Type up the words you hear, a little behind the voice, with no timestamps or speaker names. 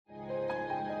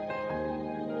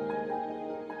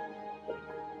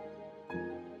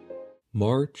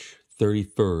March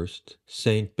 31st,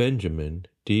 Saint Benjamin,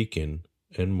 Deacon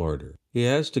and Martyr.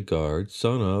 Yazdegerd,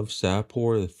 son of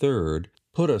Sapor III,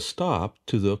 put a stop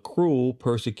to the cruel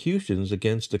persecutions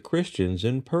against the Christians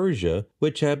in Persia,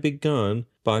 which had begun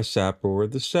by Sapor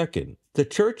II. The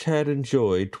Church had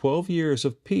enjoyed 12 years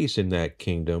of peace in that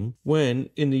kingdom, when,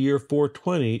 in the year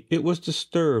 420, it was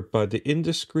disturbed by the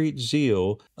indiscreet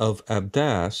zeal of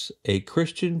Abdas, a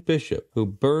Christian bishop, who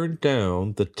burned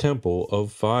down the temple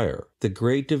of fire, the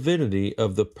great divinity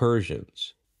of the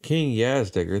Persians. King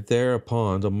Yazdegerd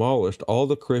thereupon demolished all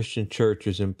the Christian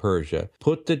churches in Persia,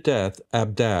 put to death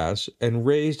Abdas, and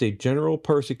raised a general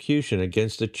persecution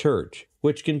against the church,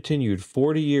 which continued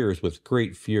 40 years with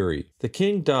great fury. The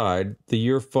king died the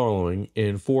year following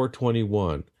in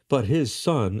 421, but his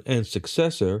son and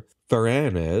successor,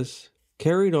 Pharanez,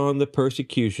 carried on the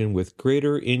persecution with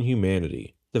greater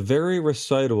inhumanity. The very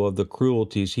recital of the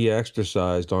cruelties he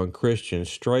exercised on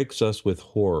Christians strikes us with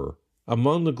horror.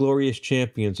 Among the glorious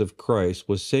champions of Christ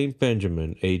was Saint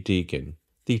Benjamin, a deacon.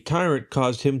 The tyrant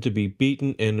caused him to be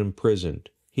beaten and imprisoned.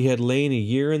 He had lain a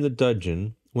year in the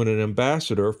dungeon, when an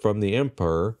ambassador from the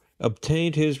emperor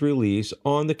obtained his release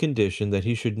on the condition that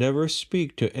he should never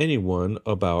speak to anyone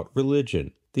about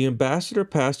religion. The ambassador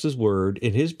passed his word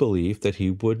in his belief that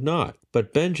he would not,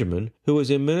 but Benjamin, who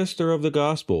was a minister of the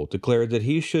gospel, declared that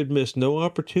he should miss no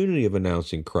opportunity of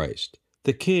announcing Christ.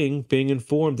 The king, being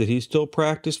informed that he still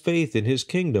practiced faith in his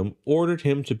kingdom, ordered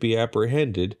him to be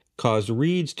apprehended, caused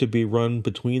reeds to be run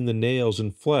between the nails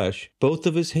and flesh, both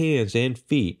of his hands and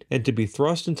feet, and to be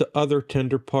thrust into other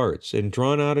tender parts, and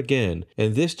drawn out again,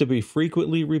 and this to be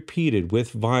frequently repeated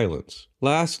with violence.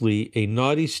 Lastly, a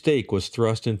knotty stake was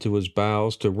thrust into his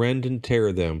bowels to rend and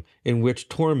tear them, in which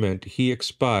torment he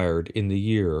expired in the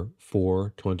year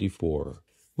 424.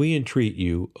 We entreat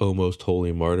you, O most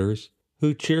holy martyrs,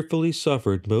 who cheerfully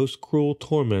suffered most cruel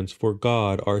torments for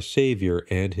God our Savior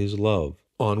and his love,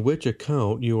 on which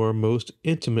account you are most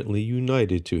intimately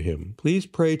united to him. Please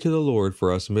pray to the Lord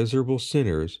for us miserable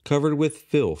sinners, covered with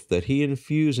filth, that he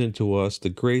infuse into us the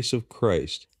grace of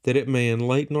Christ, that it may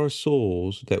enlighten our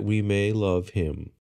souls, that we may love him.